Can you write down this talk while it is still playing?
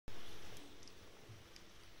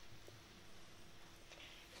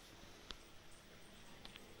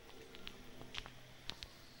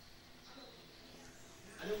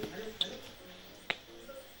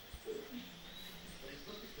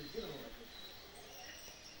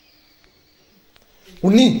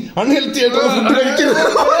ഉണ്ണി unhealthy ആയിട്ടുള്ള food കഴിക്കരുത്.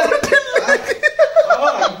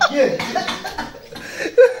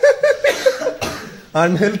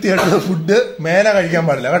 Unhealthy ആയിട്ടുള്ള ഫുഡ് മേലെ കഴിക്കാൻ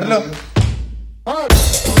പാടില്ല കേട്ടല്ലോ.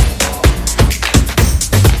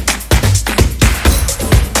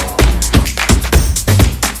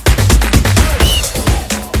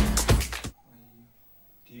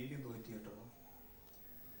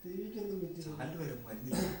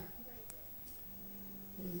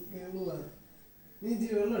 നീ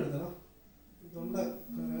ഇച്ചിരി വെള്ളം എടുത്തോ. തൊണ്ട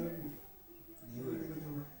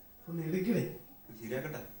ഒന്ന് എടുക്കണേ.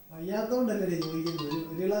 വയ്യാത്തോണ്ടല്ലേ ചോദിക്കുന്നത്.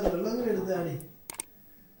 ഒരു ഗ്ലാസ് വെള്ളം കൂടെ എടുത്താണേ.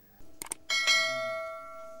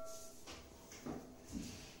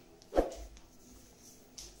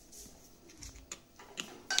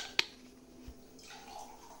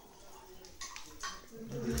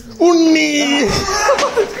 ഉണ്ണി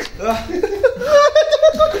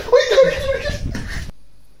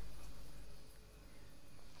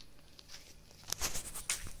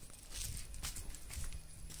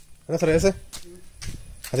ശ്രേയസേ,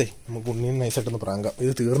 അതെ നമുക്ക് ഉണ്ണിയെ നൈസായിട്ടൊന്ന് പ്രാങ്കാം.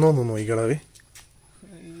 ഇത് തീർന്നോന്ന് നോക്കിക്കളവേ.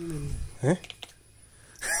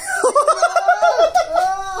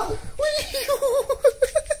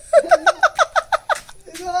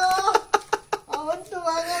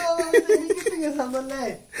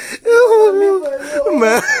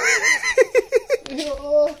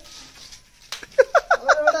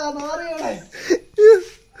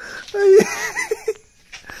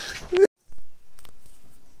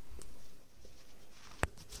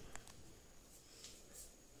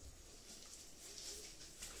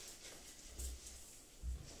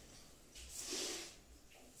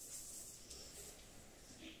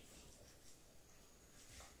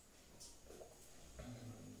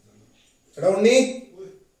 എടാ ഉണ്ണി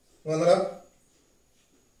വന്നടാ.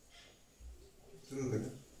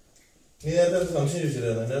 നീ നേരത്തെ സംശയം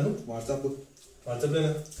ചോദിച്ചില്ലായിരുന്നു എന്നായിരുന്നു? WhatsApp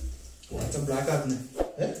black ആക്കുന്നേ.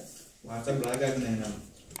 വാട്സാപ്പ് ബ്ലാക്ക് ആക്കാൻ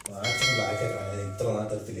ഇത്ര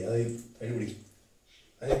നാട്ടത്തില്ലേ? അത് അടി പിടിക്കും.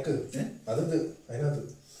 അതിനൊക്കെ അത് അതിനകത്ത്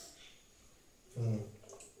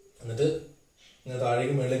എന്നിട്ട് ഇങ്ങനെ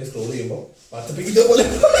താഴേക്ക് മുകളിലേക്ക് സ്ക്രോൾ ചെയ്യുമ്പോ വാട്സാപ്പിക്ക് ഇതേപോലെ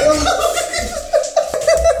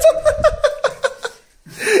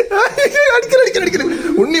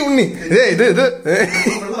ഉണ്ണി ഉണ്ണി ഇത്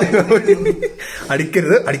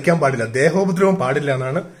അടിക്കരുത്, അടിക്കാൻ പാടില്ല, ദേഹോപദ്രവം പാടില്ല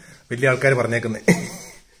എന്നാണ് വലിയ ആൾക്കാർ പറഞ്ഞേക്കുന്നത്.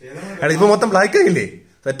 അല്ല ഇപ്പൊ മൊത്തം ബ്ലാക്ക് ആയില്ലേ?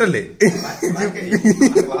 സെറ്റല്ലേ?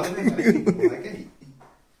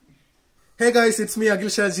 Hey guys, it's me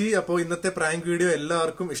Akhil Shaji. അപ്പോൾ ഇന്നത്തെ പ്രാങ്ക് വീഡിയോ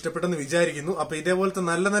എല്ലാവർക്കും ഇഷ്ടപ്പെട്ടെന്ന് വിചാരിക്കുന്നു. അപ്പൊ ഇതേപോലത്തെ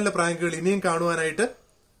നല്ല നല്ല പ്രാങ്കുകൾ ഇനിയും കാണുവാനായിട്ട്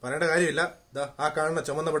പറയേണ്ട കാര്യമില്ല. ആ കാണുന്ന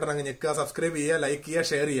ചുമന്ന ബട്ടൺ അങ്ങ് ഞെക്കുക, സബ്സ്ക്രൈബ് ചെയ്യുക, ലൈക്ക് ചെയ്യുക,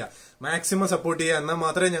 ഷെയർ ചെയ്യുക, മാക്സിമം സപ്പോർട്ട് ചെയ്യുക. എന്നാൽ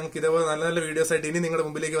മാത്രമേ ഞങ്ങൾക്ക് ഇതേപോലെ നല്ല നല്ല വീഡിയോസ് ആയിട്ട് ഇനി നിങ്ങളുടെ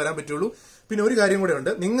മുമ്പിലേക്ക് വരാൻ പറ്റുള്ളൂ. പിന്നെ ഒരു കാര്യം കൂടെ ഉണ്ട്,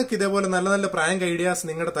 നിങ്ങൾക്ക് ഇതേപോലെ നല്ല നല്ല പ്രാങ്ക് ഐഡിയാസ്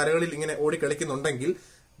നിങ്ങളുടെ തലകളിൽ ഇങ്ങനെ ഓടിക്കളിക്കുന്നുണ്ടെങ്കിൽ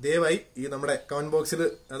ദയവായി ഈ നമ്മുടെ കമന്റ് ബോക്സിൽ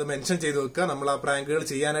അത് മെൻഷൻ ചെയ്ത് വെക്കുക. നമ്മൾ ആ പ്രാങ്കുകൾ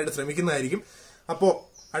ചെയ്യാനായിട്ട് ശ്രമിക്കുന്നതായിരിക്കും. അപ്പോൾ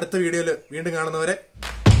അടുത്ത വീഡിയോയിൽ വീണ്ടും കാണുന്നവരെ